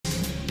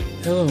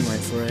Hello, my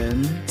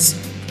friends.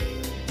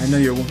 I know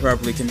you're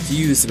probably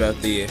confused about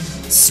the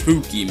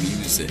spooky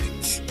music,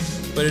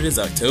 but it is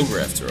October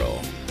after all.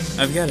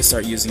 I've got to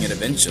start using it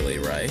eventually,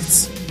 right?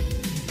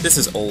 This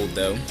is old,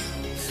 though.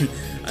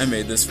 I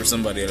made this for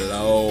somebody a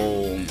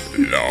long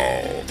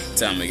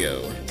time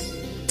ago.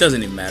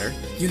 Doesn't even matter.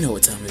 You know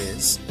what time it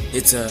is.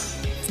 It's a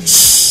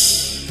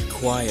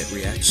quiet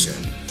reaction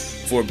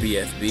for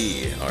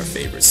BFB, our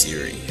favorite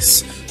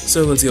series.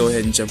 So let's go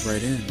ahead and jump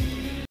right in.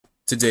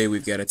 Today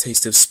we've got a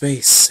taste of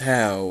space.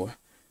 How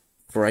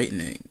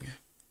frightening.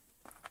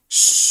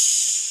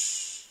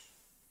 Shh.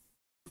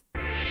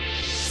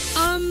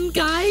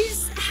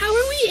 Guys, how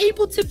are we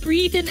able to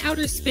breathe in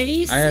outer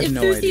space I have if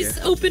no there's idea. these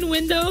open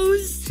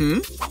windows?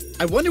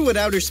 I wonder what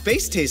outer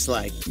space tastes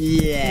like.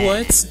 Yeah.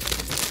 What?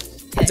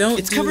 Don't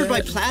It's do covered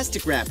by that.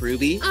 plastic wrap,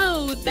 Ruby.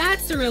 Oh,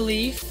 that's a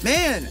relief.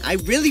 Man, I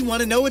really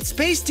want to know what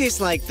space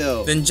tastes like,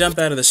 though. Then jump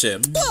out of the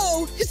ship.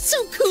 Whoa, it's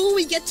so cool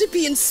we get to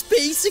be in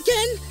space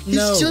again.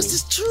 No. It's just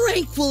as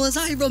tranquil as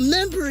I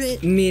remember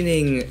it.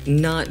 Meaning,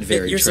 not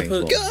very You're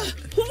tranquil. supposed-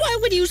 Why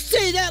would you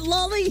say that,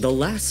 Lolly? The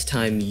last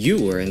time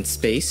you were in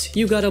space,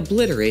 you got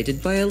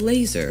obliterated by a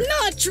laser.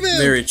 Not true.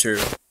 Very true.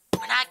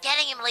 We're not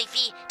getting him,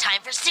 Leafy.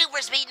 Time for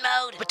super speed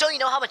mode. But don't you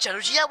know how much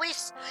energy that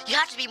wastes? You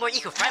have to be more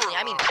eco-friendly.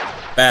 I mean...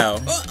 Bow.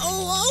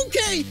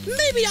 Okay.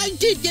 Maybe I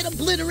did get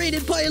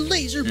obliterated by a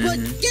laser, but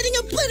getting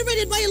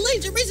obliterated by a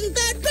laser isn't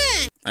that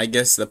bad. I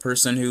guess the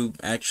person who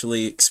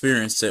actually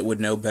experienced it would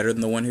know better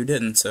than the one who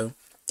didn't, so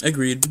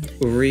agreed.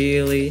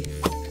 Really?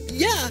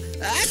 Yeah,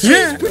 actually,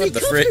 it's pretty What the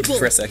frick? comfortable.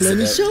 Press X Let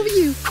me it out. show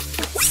you.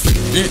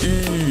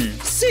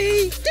 Mm-mm.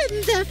 See,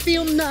 didn't that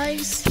feel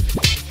nice?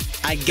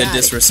 I The got it.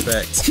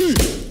 disrespect.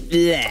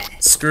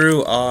 Bleh.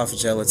 Screw off,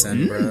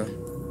 gelatin,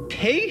 bro.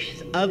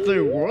 Tastes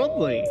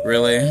otherworldly.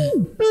 Really?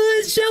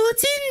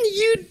 Gelatin,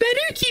 you'd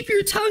better keep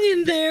your tongue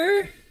in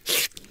there.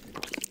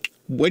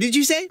 What did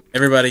you say?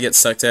 Everybody gets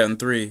sucked out in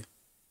 3,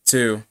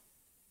 2,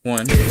 1.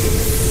 What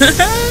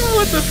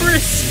the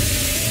frick?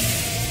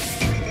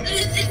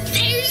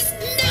 There's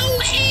no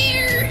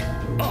air.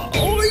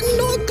 I'm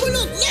not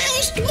gonna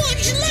last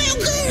much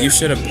longer. You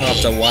should have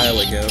popped a while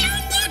ago.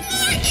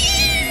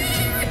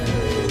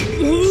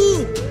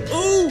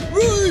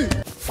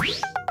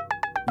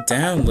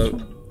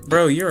 Download.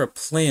 Bro, you're a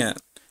plant.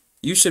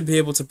 You should be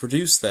able to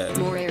produce that.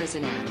 More air is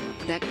an app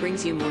that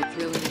brings you more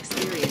thrilling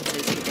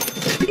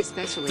experiences,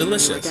 especially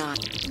Delicious. when you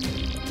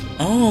die.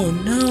 Oh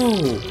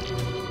no!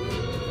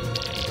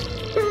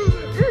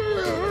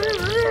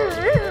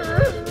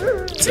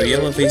 So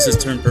yellow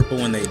faces turn purple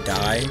when they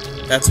die?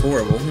 That's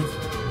horrible.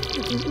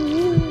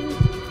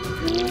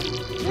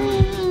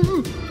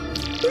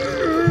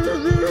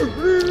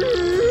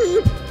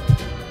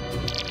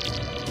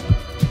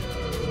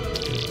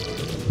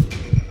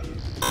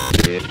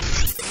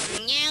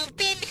 You've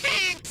been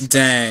hacked.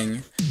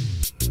 Dang.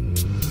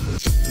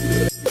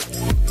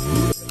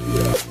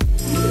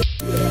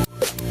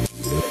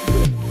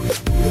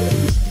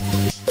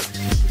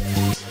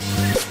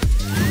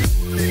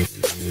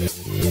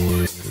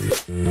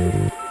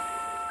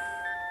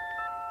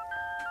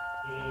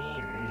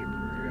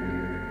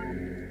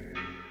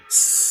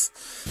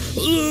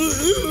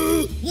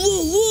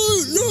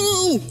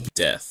 No!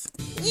 Death.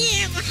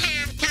 You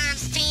have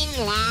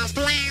Constantine lost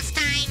last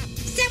time.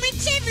 So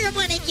whichever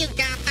one of you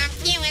got the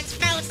fewest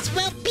votes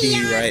will Be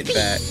be right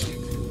back.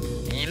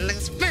 In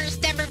this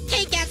first ever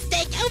takeout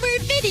steak over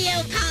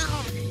video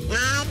call,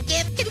 I'll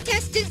give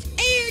contestants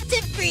air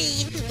to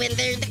breathe when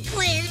they're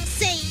declared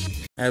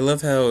safe. I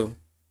love how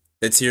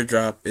the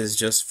teardrop is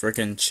just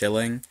frickin'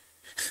 chilling.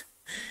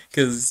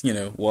 Because, you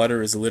know,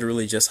 water is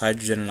literally just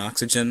hydrogen and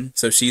oxygen,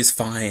 so she's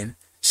fine.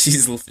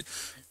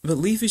 But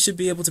Leafy should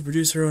be able to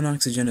produce her own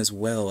oxygen as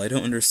well. I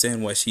don't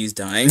understand why she's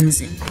dying.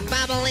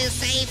 Bubble is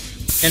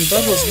safe. And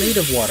Bubble's made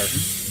of water.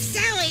 So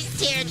is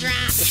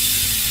Teardrop.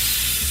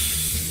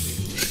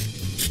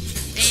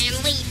 And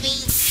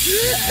Leafy.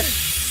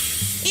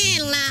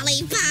 And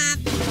Lollipop.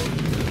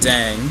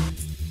 Dang.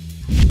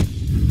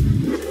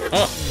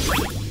 Oh,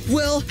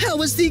 Well, how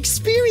was the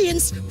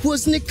experience?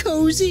 Wasn't it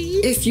cozy?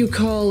 If you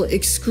call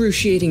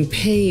excruciating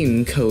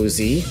pain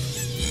cozy,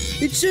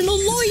 It's an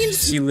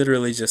alliance. she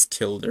literally just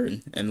killed her.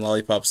 And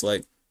Lollipop's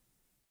like,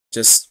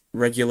 just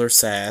regular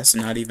sass,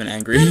 not even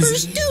angry.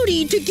 Members'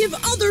 duty to give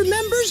other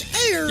members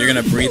air. You're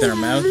gonna breathe in her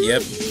mouth?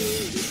 Yep.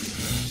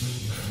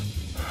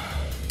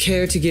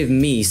 care to give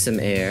me some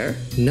air?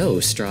 No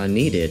straw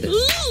needed.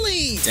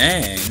 Lolly!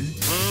 Dang.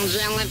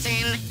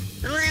 Gelatin,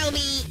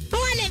 Ruby,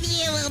 one of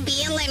you will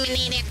be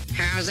eliminated.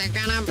 How's it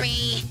gonna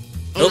be?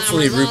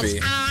 Hopefully The results Ruby.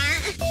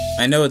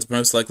 are... I know it's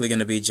most likely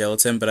gonna be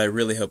Gelatin, but I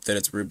really hope that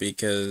it's Ruby,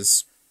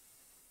 because...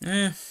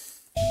 Oh,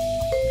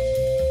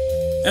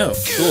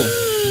 cool.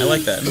 I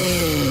like that.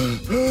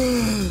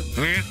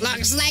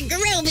 Looks like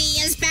Ruby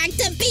is back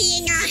to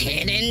being a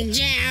hidden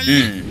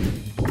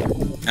gem.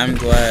 I'm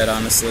glad,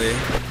 honestly.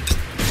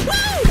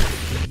 Woo!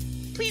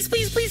 Please,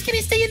 please, please, can I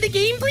stay in the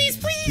game, please,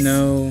 please?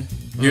 No.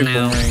 You're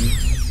boring.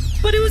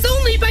 But it was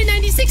only by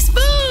 96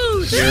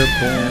 votes! You're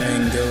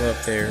boring. Go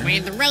up there.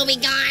 With Ruby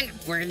gone,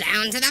 we're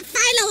down to the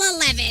final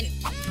 11.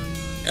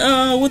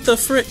 Oh, what the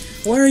frick?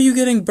 Why are you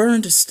getting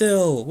burned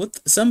still? What?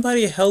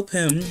 Somebody help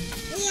him.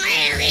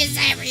 Where is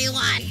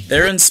everyone?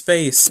 They're in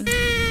space.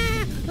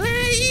 We're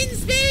in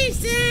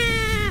space,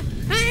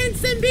 and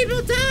some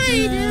people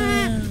died.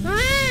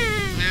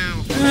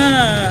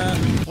 No.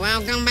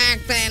 Welcome back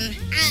then.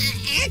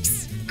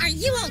 X, are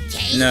you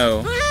okay?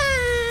 No.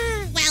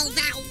 Well,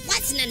 that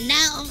wasn't a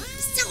no,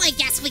 so I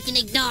guess we can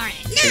ignore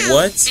it. No.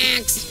 What?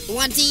 X,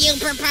 what do you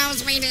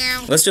propose we do?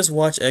 Let's just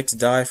watch X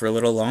die for a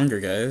little longer,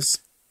 guys.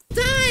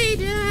 Died.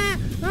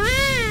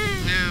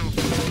 No.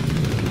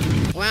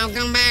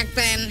 Welcome back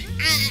then.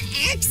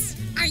 X,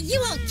 are you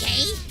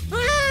okay?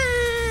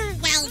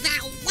 Well,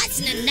 that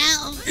wasn't a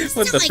no,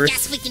 What so the I frick?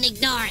 guess we can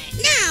ignore it.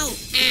 No.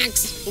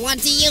 X, what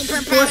do you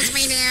propose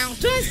we do?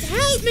 Just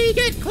help me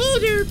get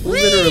colder,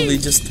 please. Literally,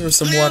 just throw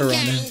some water on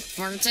Okay, him.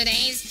 for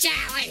today's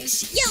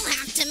challenge, you'll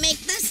have to make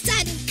the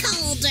sun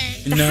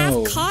colder. The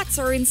No. half-cots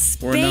are in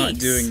space. We're not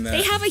doing that.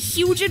 They have a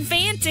huge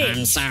advantage.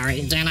 I'm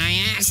sorry, did I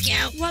ask you?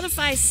 What if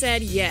I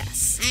said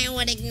yes? I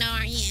would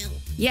ignore you.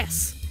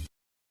 Yes.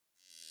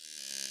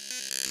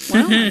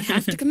 Well, I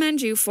have to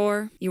commend you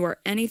for you are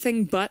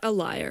anything but a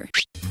liar.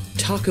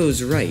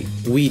 Taco's right.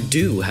 We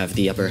do have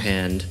the upper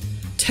hand.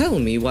 Tell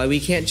me why we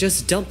can't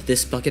just dump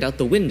this bucket out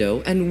the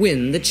window and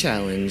win the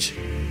challenge.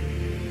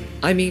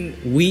 I mean,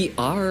 we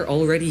are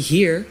already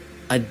here.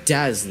 A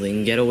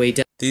dazzling getaway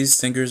These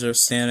stinkers are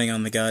standing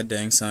on the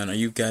goddamn sun.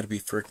 You gotta be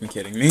freaking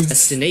kidding me.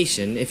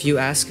 destination, if you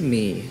ask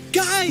me.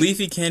 Guys,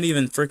 Leafy can't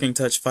even freaking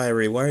touch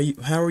fiery.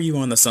 How are you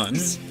on the sun?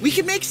 we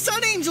can make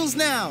sun angels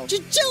now.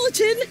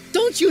 Gelatin,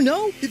 don't you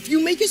know? If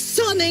you make a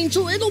sun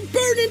angel, it'll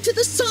burn into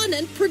the sun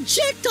and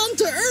project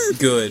onto Earth.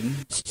 Good.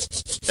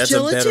 That's a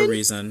better Gelatin?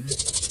 reason.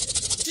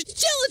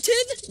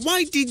 Gelatin,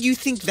 Why did you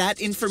think that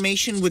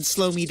information would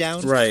slow me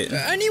down? Right.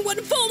 anyone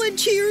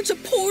volunteer to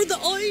pour the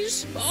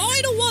ice? I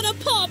don't want to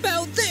pop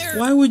out there.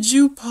 Why would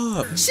you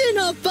pop? Chin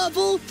up,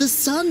 Bubble. The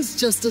sun's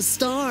just a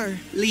star.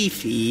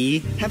 Leafy,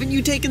 haven't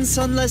you taken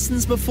sun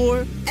lessons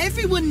before?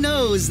 Everyone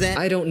knows that.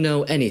 I don't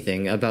know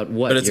anything about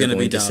what But it's you're gonna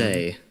be going to dumb.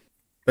 say.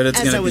 But it's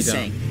As gonna I be was dumb.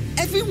 saying,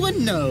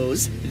 everyone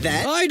knows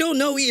that. I don't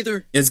know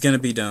either. It's gonna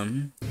be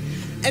dumb.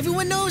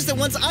 Everyone knows that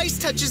once ice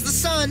touches the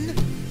sun,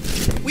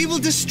 we will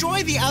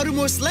destroy the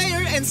outermost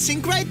layer and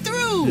sink right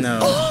through.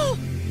 No.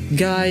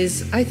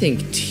 Guys, I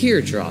think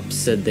Teardrop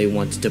said they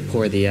wanted to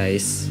pour the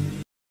ice.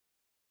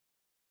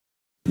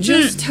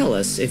 Just tell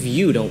us if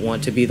you don't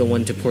want to be the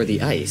one to pour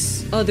the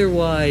ice.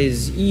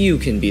 Otherwise, you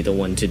can be the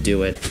one to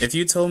do it. If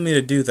you told me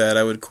to do that,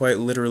 I would quite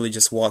literally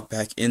just walk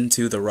back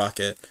into the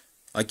rocket.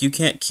 Like, you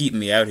can't keep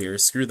me out here.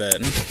 Screw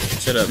that.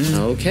 Shut up.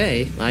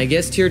 Okay, I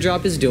guess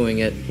Teardrop is doing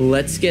it.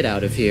 Let's get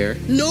out of here.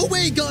 No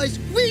way, guys.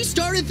 We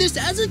started this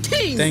as a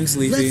team. Thanks,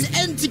 Leafy. Let's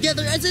end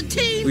together as a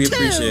team, We too.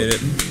 appreciate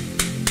it.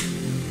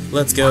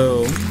 Let's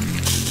go.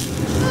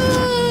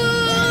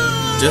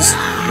 Just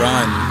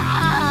run,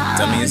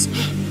 dummies.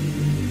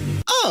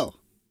 Oh,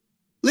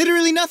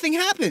 literally nothing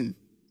happened.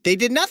 They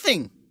did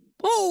nothing.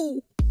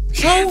 Oh.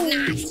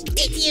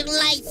 Did you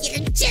like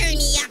your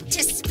journey up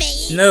to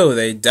space? No,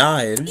 they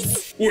died.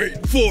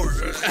 Wait for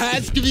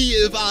ask me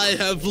if I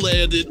have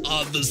landed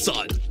on the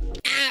sun.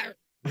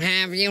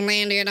 Have you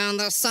landed on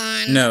the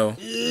sun? No.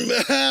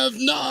 Have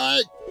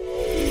not.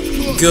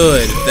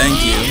 Good,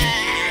 thank you.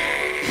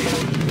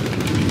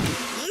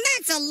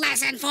 That's a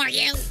lesson for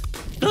you.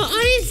 The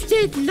ice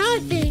did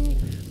nothing.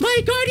 My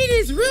garden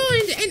is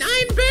ruined and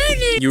I'm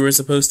burning. You were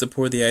supposed to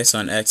pour the ice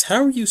on X.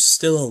 How are you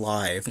still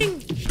alive?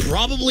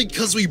 Probably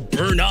because we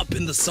burn up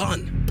in the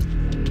sun.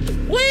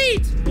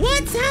 Wait,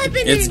 what's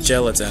happening? It's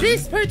gelatin.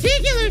 This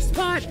particular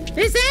spot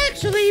is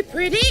actually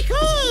pretty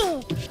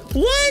cool.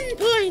 1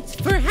 point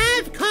for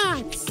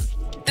half-cots.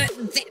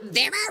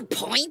 There are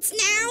points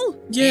now?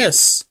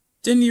 Yes.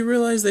 Didn't you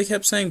realize they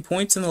kept saying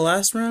points in the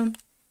last round?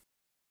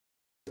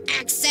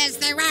 X says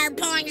there are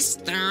points.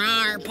 There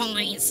are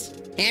points.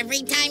 Every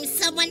time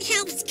someone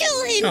helps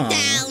cool him Aw,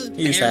 down,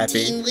 he's their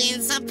happy. team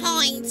wins a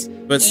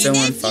point. But still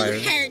and on if fire.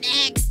 you hurt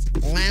X,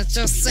 let's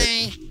just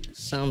say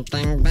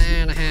something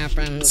bad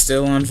happens.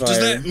 Still on fire. Does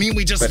that mean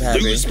we just but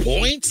happy. lose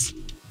points?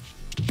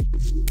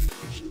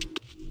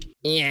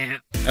 Yeah.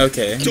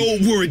 Okay.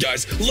 Don't worry,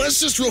 guys. Let's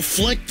just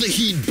reflect the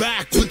heat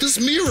back with this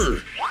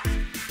mirror.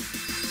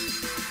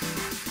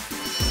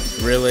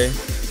 Really?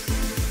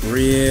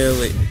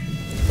 Really?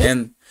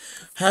 And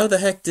how the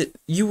heck did...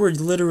 You were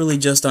literally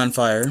just on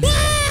fire. I'm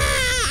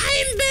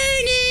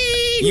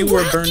burning. You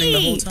were burning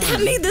the whole That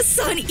time. made the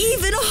sun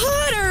even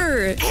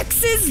hotter.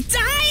 X is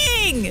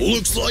dying.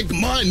 Looks like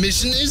my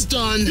mission is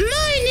done.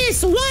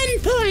 Minus 1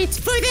 point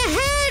for the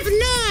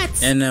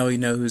have-nots. And now we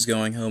know who's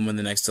going home in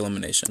the next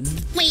elimination.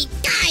 Wait,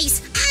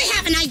 guys, I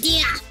have an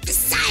idea. The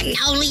sun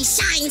only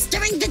shines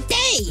during the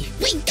day.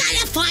 We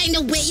gotta find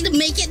a way to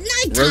make it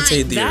nighttime.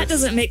 Rotate the That Earth.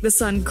 doesn't make the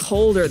sun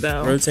colder,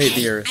 though. Rotate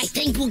the I Earth.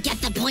 think we'll get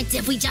the points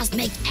if we just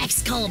make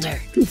X colder.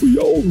 If we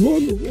all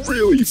run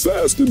really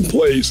fast in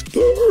place,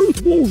 the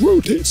Earth will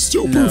rotate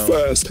super No.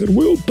 fast and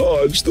we'll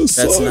dodge the That's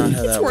sun. not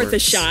how It's that worth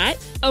works. a shot.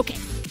 Okay,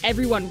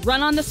 everyone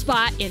run on the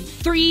spot in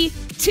 3,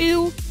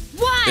 2,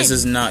 Why? This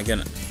is not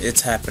gonna.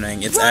 It's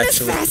happening. It's Run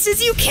actually. as fast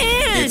as you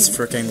can. It's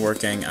freaking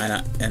working,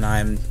 and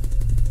I'm.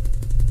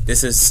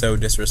 This is so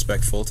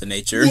disrespectful to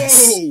nature.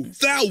 Whoa,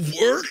 that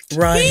worked?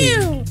 Right.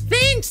 Phew!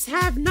 Thanks,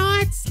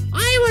 have-nots.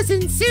 I was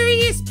in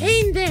serious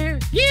pain there.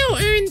 You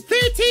earned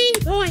 13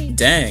 points.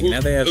 Dang,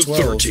 now they have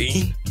 12.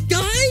 13?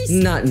 Guys,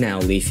 Not now,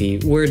 Leafy.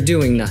 We're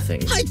doing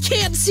nothing. I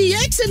can't see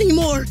X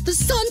anymore. The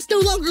sun's no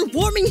longer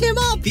warming him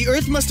up. The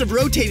Earth must have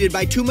rotated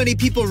by too many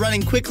people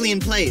running quickly in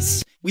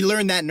place. We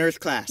learned that in Earth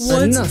class.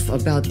 Enough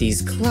about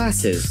these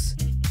classes.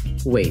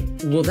 Wait,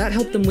 will that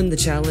help them win the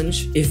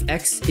challenge if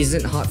X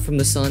isn't hot from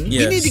the sun?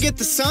 Yes. We need to get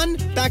the sun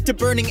back to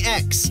burning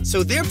X,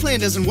 so their plan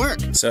doesn't work.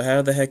 So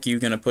how the heck are you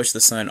gonna push the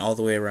sun all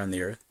the way around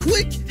the Earth?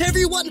 Quick,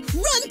 everyone,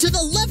 run to the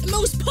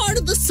leftmost part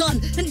of the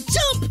sun and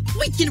jump.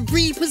 We can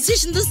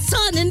reposition the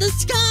sun in the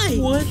sky.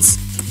 What?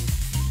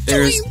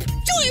 There's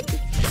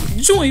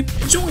Join.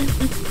 join.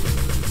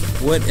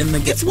 What in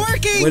the? It's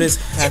working! What is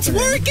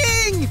happening?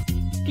 It's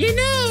working! You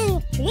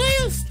know,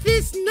 whilst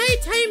this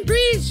nighttime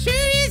breeze sure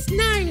is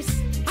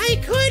nice, I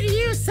could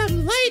use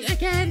some light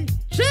again,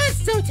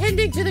 just so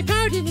tending to the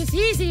garden is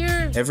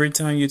easier. Every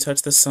time you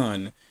touch the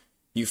sun,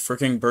 you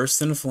freaking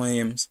burst into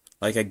flames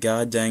like a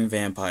goddamn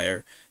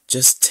vampire.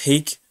 Just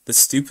take the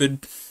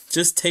stupid.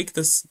 Just take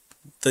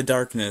the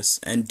darkness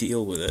and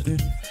deal with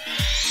it.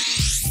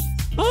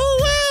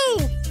 Oh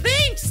wow!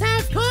 Thanks,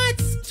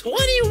 Half-Cots!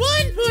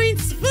 21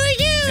 points for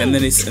you! And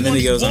then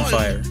he goes on 21.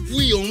 fire.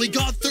 We only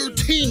got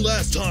 13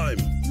 last time.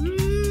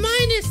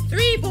 Minus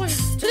 3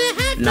 points to the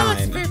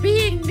Half-Cots 9. for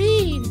being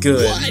mean.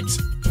 Good. What?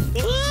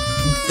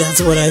 Whoa!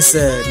 That's what I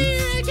said.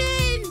 Fire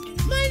again!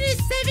 Minus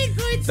 7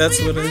 points That's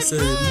for the what I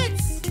said.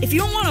 Half-Cots. If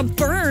you don't want to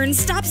burn,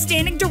 stop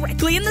standing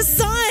directly in the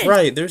sun.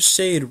 Right, there's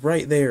shade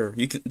right there.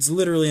 You can. It's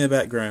literally in the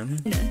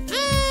background.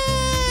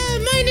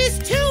 Minus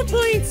 2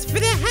 points for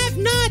the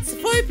Have-Nots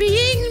for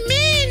being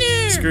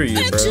meaner. Screw you,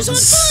 X bro. is on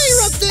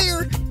fire up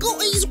there.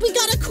 Guys, we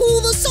gotta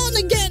cool the sun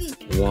again.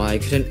 Why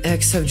couldn't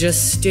X have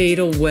just stayed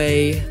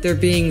away? They're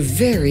being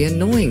very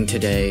annoying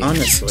today.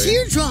 Honestly.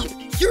 Teardrop,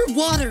 you're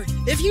water.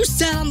 If you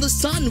sat on the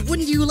sun,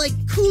 wouldn't you, like,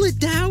 cool it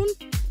down?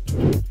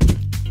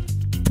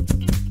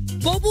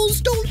 Bubbles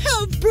don't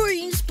have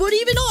brains, but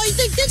even I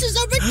think this is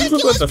a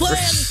ridiculous What the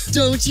plan.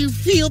 Don't you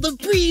feel the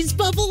breeze,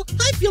 Bubble?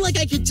 I feel like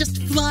I could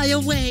just fly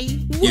away.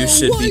 You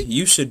should why- be.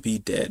 You should be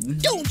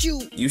dead. Don't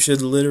you? You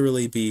should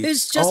literally be.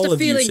 It's just all a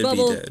of you feeling, should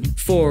Bubble. be dead.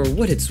 For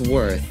what it's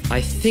worth,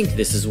 I think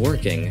this is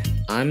working.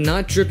 I'm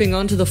not dripping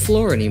onto the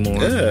floor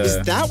anymore.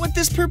 Is that what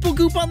this purple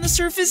goop on the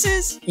surface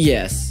is?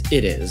 Yes,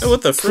 it is. Oh,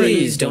 what the frick?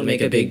 Please don't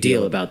make a big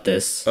deal about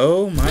this.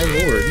 Oh my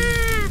lord.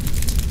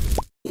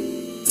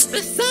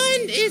 The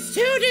sun is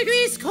 2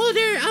 degrees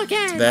colder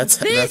again. That's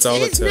all it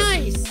This is took.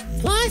 nice.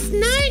 Plus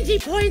 90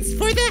 points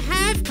for the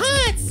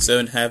Have-Cots.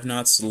 So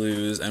have-nots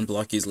lose and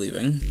Blocky's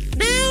leaving.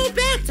 Now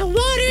back to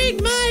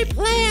watering my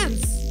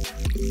plants.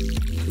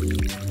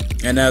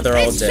 And now they're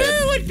all It dead.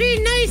 sure would be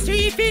nicer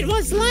if it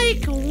was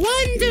like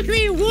 1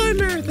 degree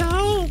warmer,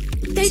 though.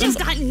 They just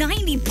got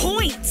 90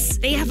 points.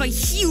 They have a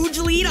huge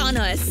lead on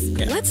us.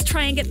 Let's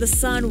try and get the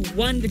sun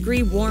 1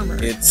 degree warmer.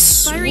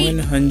 It's Fiery-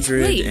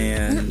 116. Wait,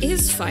 where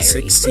is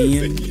Fiery?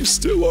 He's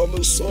still on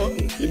the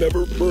sun. He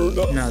never burned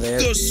up. No,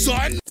 The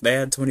sun? they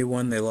had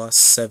 21, they lost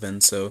 7,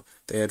 so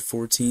they had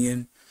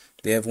 14.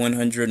 They have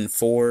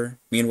 104.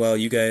 Meanwhile,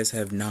 you guys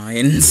have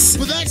 9s.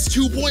 But that's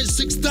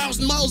 2.6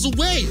 thousand miles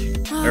away.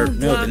 Or,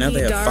 no, but now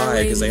they have Blocky,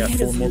 5 because they got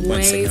darling, 4 more it is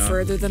points way to go.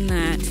 further than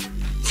that.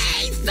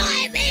 Hey,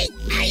 Fiery!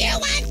 Are you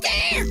out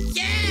there?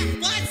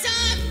 Yeah, what's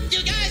up? You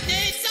guys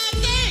need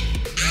something?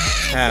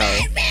 How?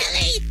 Not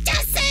really,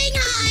 just saying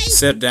hi!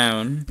 Sit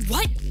down.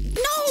 What?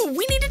 No,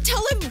 we need to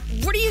tell him.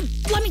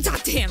 Let me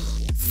talk to him.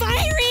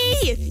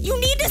 Fiery! You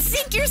need to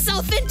sink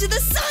yourself into the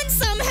sun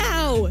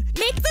somehow!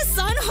 Make the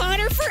sun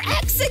hotter for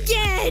X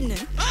again!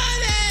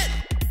 On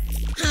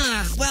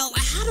it! Well,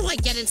 how do I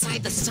get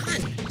inside the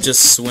sun?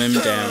 Just swim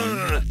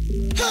down.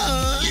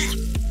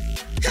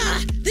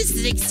 This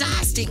is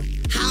exhausting.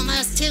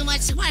 Almost too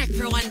much work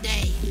for one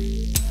day.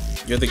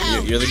 You're the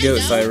Oh, goat, I know.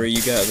 Fiery.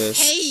 You got this.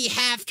 Hey,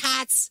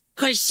 Have-Cots.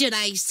 Or should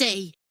I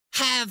say,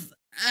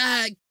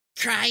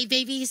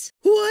 crybabies?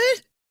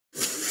 What?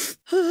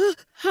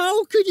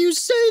 How could you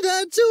say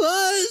that to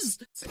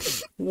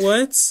us?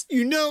 What?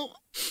 You know,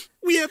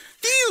 we have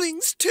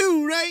feelings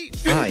too, right?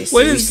 I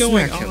What say is we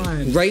going smack him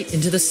on? right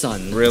into the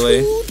sun.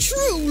 Really? Oh,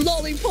 true,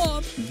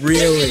 Lollipop.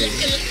 Really?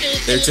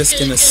 They're just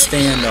gonna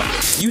stand up.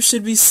 You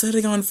should be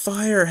setting on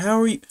fire.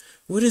 How are you?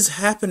 What is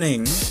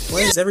happening?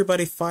 Why is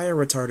everybody fire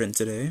retardant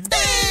today?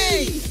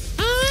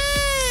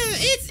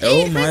 It's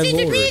Oh, 800 my lord.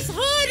 degrees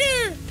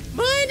hotter.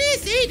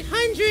 Minus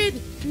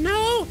 800.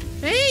 No,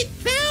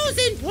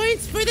 8,000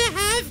 points for the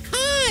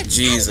Have-Cots.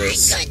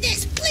 Jesus. Oh my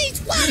goodness,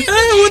 please water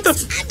Ah, me. what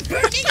the? I'm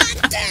burning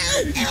up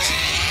too.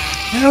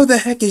 How the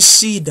heck is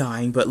she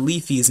dying, but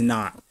Leafy is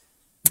not?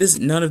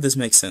 None of this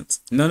makes sense.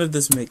 None of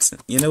this makes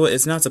sense. You know what?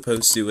 It's not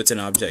supposed to. It's an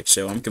object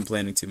show. I'm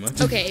complaining too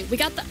much. Okay, we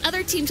got the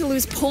other team to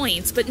lose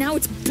points, but now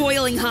it's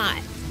boiling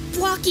hot.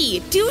 Blocky,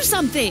 do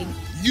something!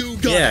 You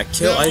got Yeah,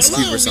 kill now Ice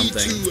Cube allow or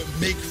something. Me to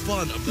make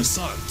fun of the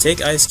sun.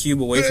 Take Ice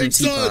Cube away from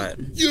Teapot.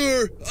 Son,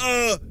 you're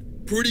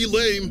pretty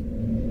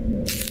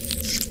lame.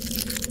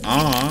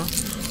 Aw.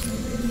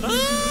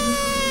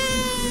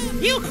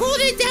 You cooled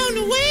it down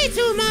way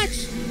too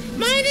much.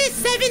 Minus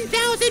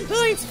 7,000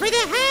 points for the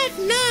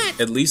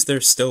have-not. At least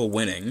they're still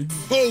winning.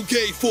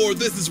 Okay, 4,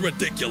 this is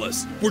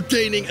ridiculous. We're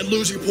gaining and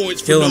losing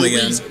points Kill for him no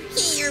again. reason.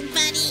 Here,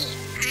 buddy.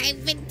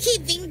 I've been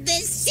keeping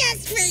this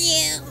just for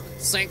you.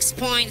 6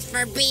 points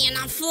for being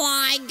a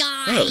fly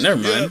guy. Oh,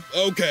 never mind.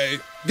 Yeah, okay.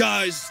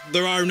 Guys,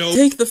 there are no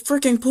Take the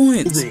freaking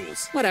points.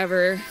 rules.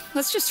 Whatever.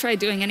 Let's just try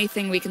doing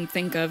anything we can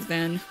think of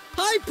then.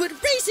 I put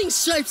racing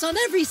stripes on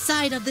every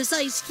side of this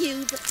ice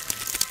cube.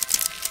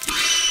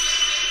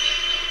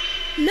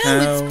 Now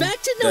How it's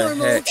back to the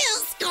normal. heck?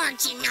 Still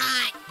scorching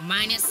hot.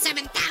 Minus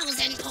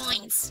 7,000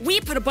 points. We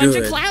put a bunch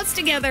Good. of clouds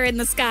together in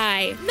the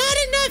sky. Not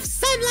enough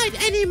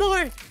sunlight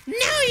anymore.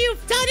 Now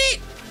you've done it.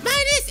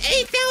 Minus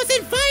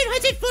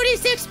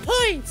 8,546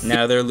 points.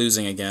 Now they're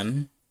losing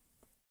again.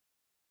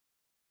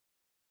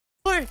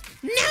 Or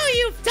now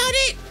you've done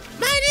it.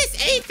 Minus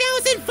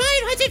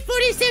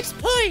 8,546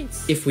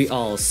 points. If we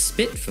all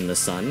spit from the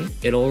sun,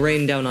 it'll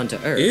rain down onto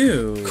Earth,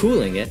 Ew.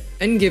 cooling it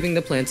and giving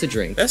the plants a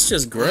drink. That's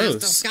just That's gross.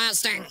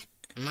 disgusting.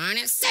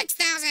 Minus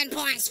 6,000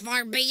 points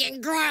for being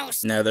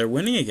gross. Now they're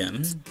winning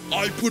again.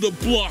 I put a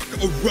block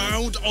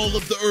around all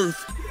of the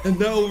Earth, and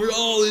now we're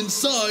all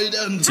inside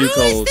and... Too How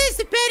cold. is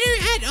this better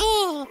at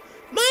all?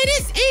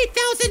 Minus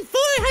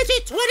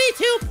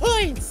 8,422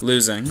 points.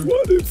 Losing.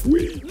 What if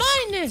we...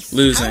 Minus. How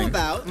Losing.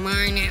 about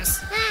Minus.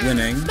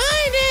 Winning.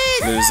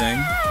 Minus. Losing.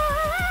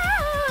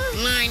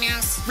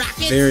 Minus.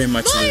 Rocket. Very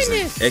much Minus.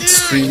 losing.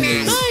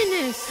 Extremely.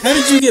 Minus. How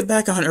did you get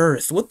back on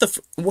Earth? What the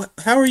what?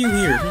 How are you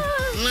here?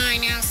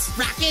 Minus.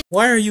 Rocket.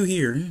 Why are you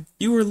here?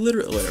 You were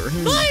literally whatever.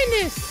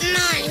 Minus.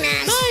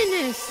 Minus.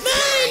 Minus.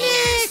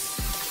 Minus.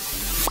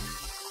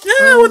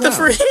 Ah, what the wow.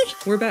 freak?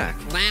 We're back.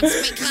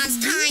 That's because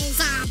time's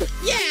up.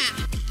 yeah?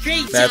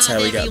 Great That's job,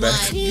 how we got everyone.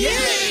 back.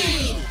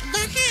 Yay! The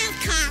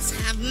have-costs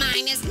have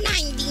minus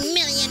 90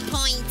 million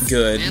points.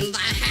 Good. And the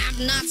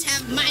have-nots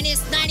have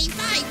minus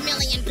 95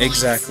 million points.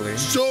 Exactly.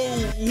 So,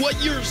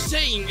 what you're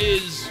saying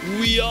is,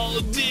 we all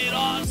did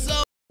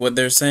awesome? What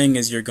they're saying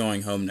is you're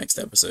going home next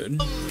episode.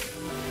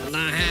 The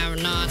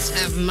have-nots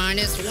have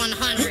minus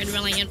 100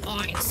 million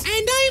points.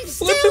 And I'm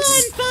still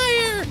on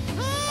fire.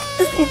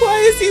 Why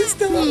is he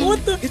still?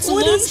 What the? It's a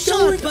what long is shot,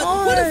 going but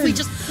on? what if we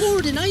just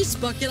poured an ice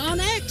bucket on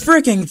X?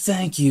 Freaking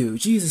thank you,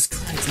 Jesus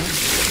Christ!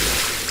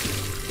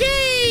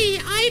 Yay!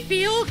 I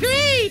feel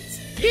great.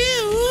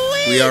 You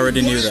win. We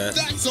already knew that.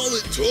 That's all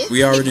it took?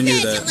 We already knew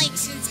that.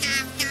 Congratulations,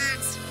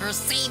 have-nots, for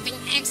saving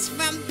X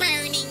from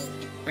burning.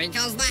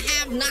 Because the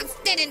have-nots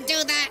didn't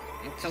do that.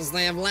 Because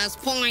they have less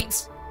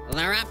points.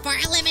 They're up for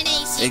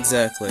elimination.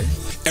 Exactly.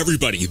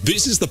 Everybody,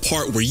 this is the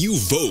part where you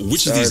vote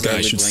which of these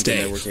guys should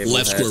stay.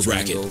 Left square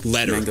bracket,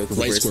 letter,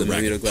 right square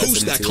bracket.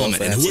 Post that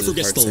comment, and whoever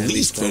gets the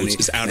least votes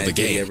is out of the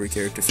game.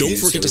 Don't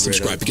forget to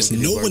subscribe because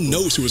no one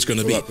knows who it's going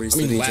to be. I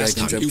mean, last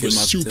time it was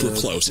super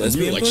close, and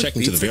we were like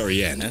checking to the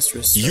very end.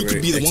 You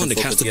could be the one to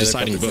cast the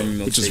deciding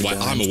vote, which is why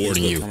I'm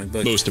awarding you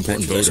most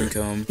important voter.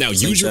 Now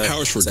use your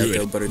powers for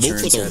good. Vote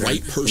for the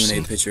right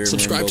person.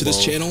 Subscribe to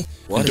this channel,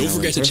 and don't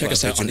forget to check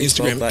us out on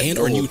Instagram and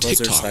our new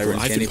TikTok, where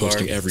I've been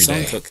posting every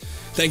day.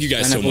 Thank you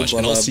guys so much,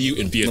 and I'll see you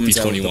in BFB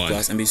 21.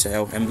 What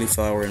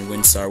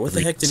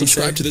the heck did he say?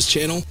 Subscribe to this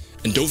channel,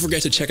 and don't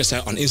forget to check us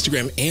out on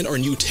Instagram and our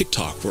new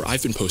TikTok, where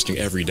I've been posting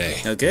every day.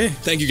 Okay.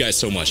 Thank you guys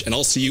so much, and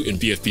I'll see you in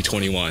BFB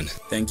 21.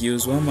 Thank you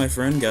as well, my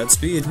friend.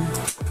 Godspeed.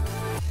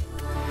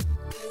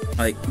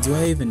 Like, do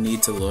I even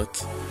need to look?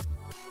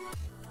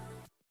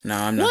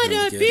 Nah, I'm not What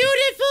gonna a look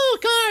beautiful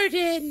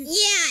garden.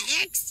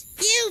 Yeah, X,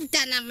 you've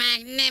done a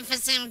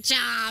magnificent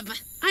job.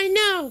 I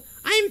know.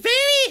 I'm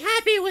very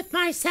happy with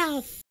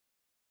myself.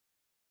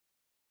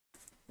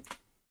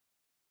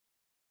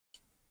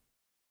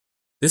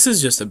 This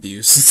is just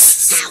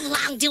abuse. How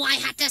long do I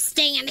have to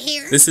stand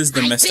here? This is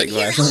domestic I've been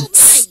here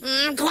violence. all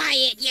night.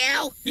 Quiet,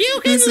 you.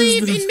 You can This is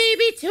leave the- in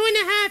maybe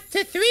 2.5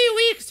 to 3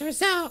 weeks or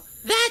so.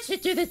 That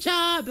should do the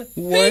job. Hey,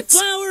 What?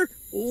 Flower,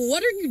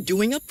 what are you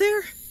doing up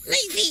there?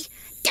 Leafy,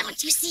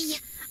 don't you see?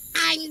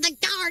 I'm the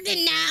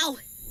garden now.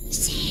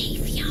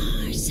 Save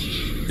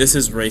yourself. This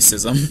is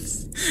racism.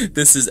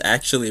 This is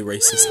actually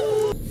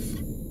racism.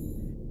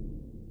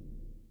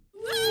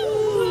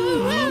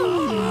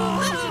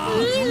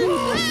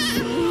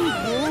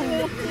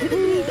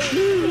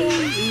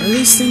 Are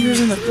these singers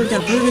in the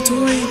freaking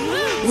purgatory?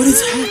 What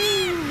is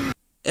happening?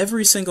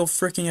 Every single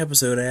freaking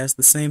episode I ask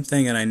the same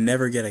thing and I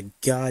never get a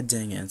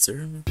goddamn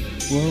answer.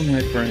 Well,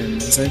 my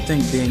friends, I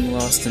think being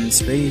lost in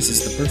space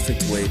is the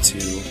perfect way to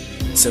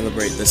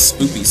celebrate the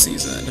spooky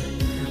season.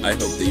 I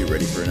hope that you're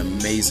ready for an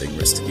amazing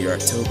rest of your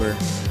October.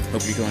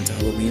 Hope you're going to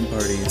Halloween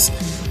parties,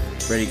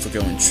 ready for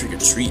going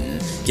trick-or-treating,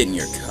 getting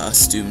your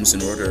costumes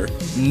in order,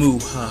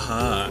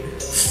 moo-ha-ha.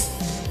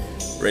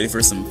 Ready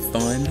for some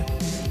fun?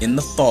 In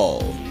the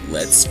fall,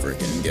 let's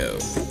frickin' go.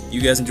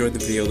 You guys enjoyed the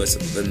video,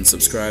 then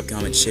subscribe,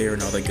 comment, share,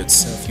 and all that good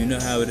stuff. You know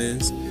how it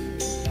is.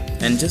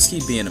 And just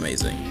keep being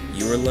amazing.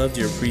 You are loved,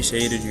 you're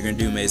appreciated, you're gonna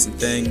do amazing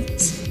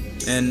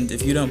things. And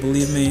if you don't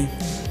believe me,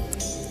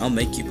 I'll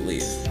make you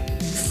believe.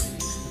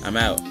 I'm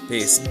out.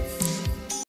 Peace.